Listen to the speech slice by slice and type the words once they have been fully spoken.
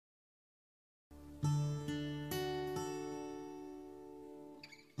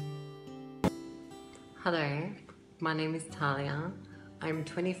Hello, my name is Taliah. I'm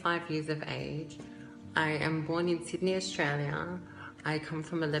 25 years of age. I am born in Sydney, Australia. I come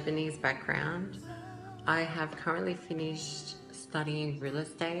from a Lebanese background. I have currently finished studying real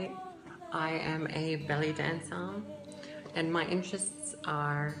estate. I am a belly dancer and my interests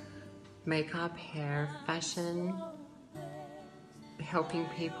are makeup, hair, fashion, helping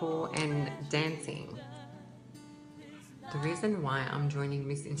people and dancing. The reason why I'm joining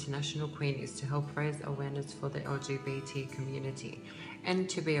Miss International Queen is to help raise awareness for the LGBT community and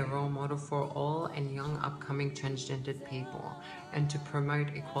to be a role model for all and young upcoming transgendered people and to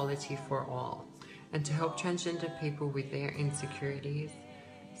promote equality for all and to help transgender people with their insecurities,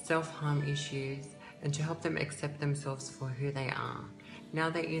 self-harm issues and to help them accept themselves for who they are. Now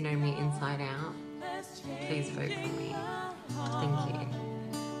that you know me inside out, please vote for me. Thank you.